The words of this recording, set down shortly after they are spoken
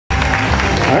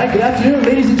Alright, good afternoon,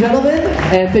 ladies and gentlemen,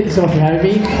 and thank you so much for having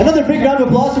me. Another big round of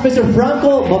applause for Mr.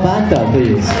 Franco Mabanta,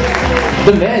 please.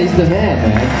 The man, he's the man.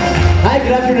 Hi,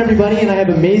 good afternoon, everybody, and I have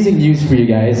amazing news for you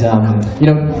guys.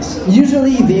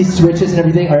 Usually these switches and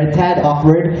everything are a tad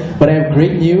awkward, but I have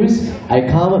great news. I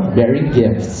come bearing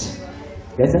gifts.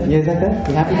 You guys like that?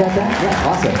 You happy about that? Yeah,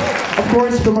 awesome. Of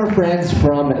course, from our friends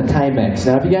from Timex.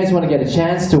 Now, if you guys want to get a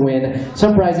chance to win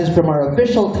some prizes from our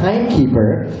official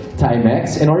timekeeper,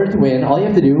 Timex, in order to win, all you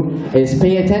have to do is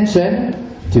pay attention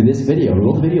to this video.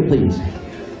 Roll the video, please.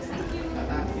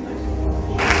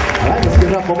 Alright, let's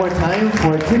give it up one more time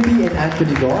for Tippy and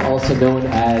Anthony Go, also known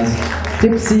as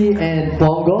Tipsy and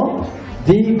Pongo,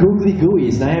 the Googly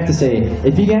Gooies. And I have to say,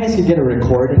 if you guys could get a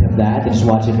recording of that and just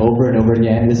watch it over and over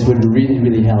again, this would really,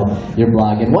 really help your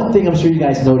blog. And one thing I'm sure you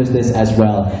guys noticed this as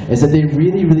well, is that they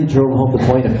really, really drove home the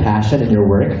point of passion in your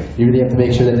work. You really have to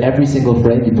make sure that every single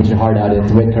frame you put your heart out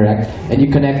into it, correct? And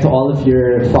you connect to all of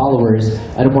your followers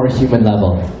at a more human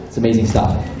level. It's amazing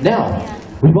stuff. Now,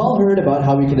 we've all heard about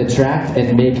how we can attract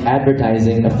and make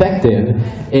advertising effective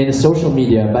in social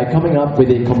media by coming up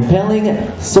with a compelling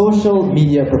social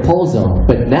media proposal.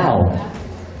 But now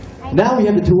we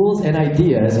have the tools and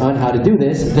ideas on how to do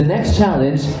this. The next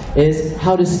challenge is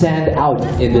how to stand out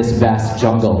in this vast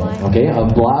jungle, okay, of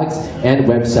blogs and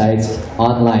websites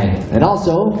online. And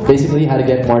also, basically, how to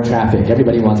get more traffic.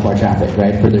 Everybody wants more traffic,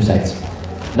 right, for their sites.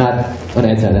 Not on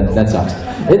EDSA, that sucks.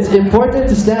 It's important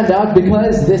to stand out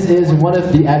because this is one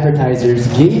of the advertisers'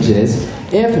 gauges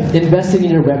if investing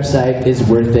in your website is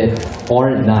worth it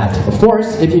or not. Of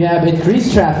course, if you have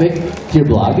increased traffic to your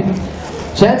blog,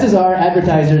 chances are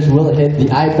advertisers will hit the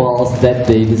eyeballs that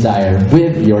they desire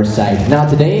with your site. Now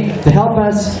today, to help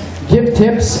us give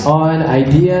tips on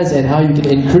ideas and how you can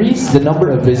increase the number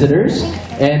of visitors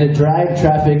and drive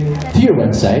traffic to your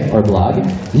website or blog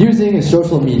using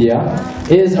social media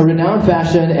is a renowned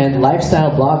fashion and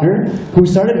lifestyle blogger who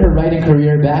started her writing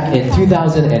career back in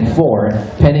 2004,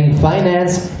 penning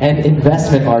finance and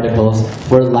investment articles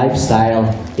for Lifestyle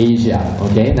Asia.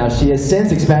 Okay, now she has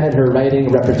since expanded her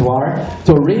writing repertoire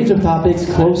to a range of topics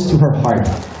close to her heart.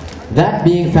 That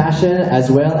being fashion as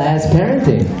well as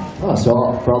parenting. Oh, so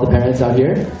for all the parents out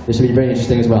here, this should be very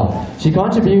interesting as well. She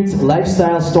contributes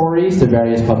lifestyle stories to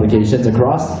various publications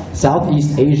across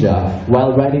Southeast Asia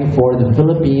while writing for the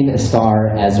Philippine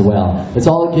Star as well. Let's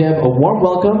all give a warm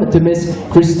welcome to Miss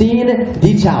Christine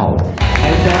Di Chao. I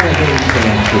found that very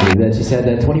interesting actually, that she said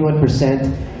that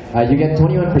 21%. You get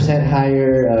 21%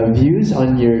 higher views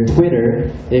on your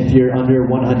Twitter if you're under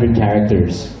 100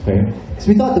 characters. Okay? So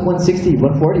we thought that 160,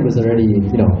 140 was already,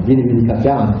 really, really cut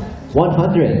down.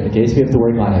 100, okay, so we have to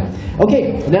work on it.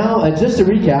 Okay, now just to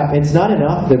recap, it's not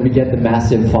enough that we get the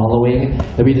massive following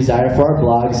that we desire for our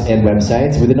blogs and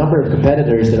websites with the number of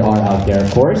competitors that are out there,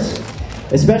 of course.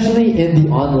 Especially in the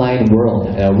online world.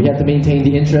 We have to maintain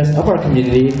the interest of our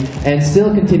community and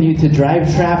still continue to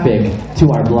drive traffic to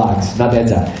our blogs, not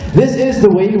EDSA. This is the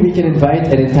way we can invite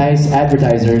and entice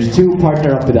advertisers to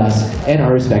partner up with us and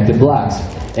our respective blogs.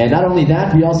 And not only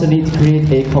that, we also need to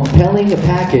create a compelling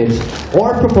package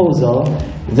or proposal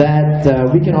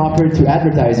that we can offer to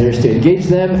advertisers to engage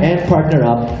them and partner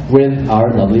up with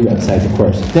our lovely website, of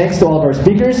course. Thanks to all of our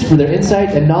speakers for their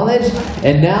insight and knowledge.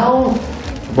 And now,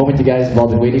 moment you guys have all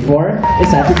been waiting for.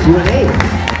 It's time for Q&A.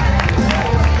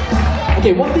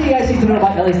 Okay, one thing you guys need to know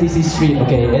about LSDC Street,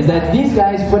 okay, is that these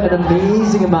guys put an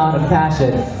amazing amount of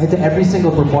passion into every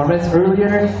single performance.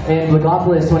 Earlier in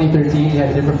Blogopolis 2013, you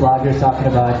had different bloggers talking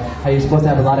about how you're supposed to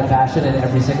have a lot of passion in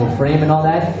every single frame and all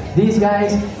that. These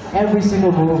guys, every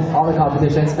single move, all the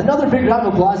competitions. Another big round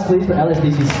of applause, please, for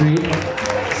LSDC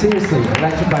Street. Seriously,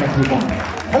 electrifying people.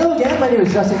 Hello again, my name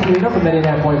is Quirino from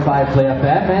 99.5 Play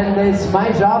FM, and it's my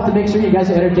job to make sure you guys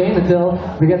are entertained until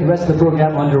we get the rest of the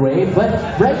program underway. But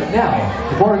right now,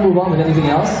 before we move on with anything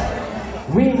else,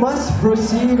 we must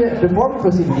proceed, before we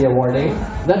proceed with the awarding,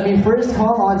 let me first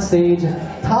call on stage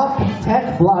top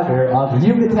tech blogger of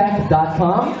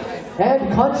yugatech.com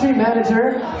and country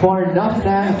manager for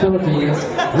Nafnang Philippines.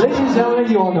 Ladies and gentlemen,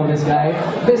 you all know this guy,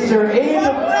 Mr. Abe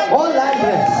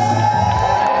Olandres.